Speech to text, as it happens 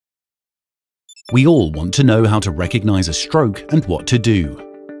We all want to know how to recognize a stroke and what to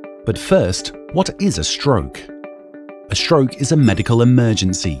do. But first, what is a stroke? A stroke is a medical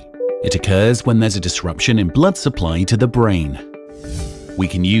emergency. It occurs when there's a disruption in blood supply to the brain. We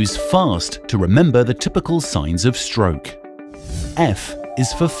can use F.A.S.T to remember the typical signs of stroke. F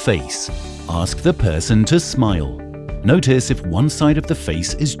is for face. Ask the person to smile. Notice if one side of the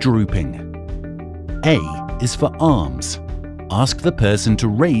face is drooping. A is for arms. Ask the person to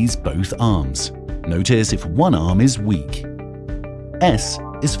raise both arms. Notice if one arm is weak. S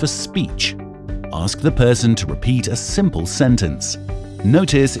is for speech. Ask the person to repeat a simple sentence.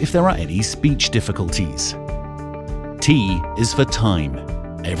 Notice if there are any speech difficulties. T is for time.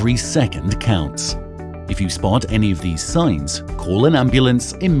 Every second counts. If you spot any of these signs, call an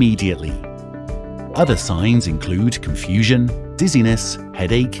ambulance immediately. Other signs include confusion, dizziness,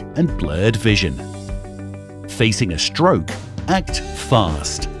 headache, and blurred vision. Facing a stroke, act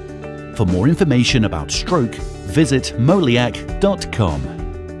fast. For more information about stroke, visit moliac.com.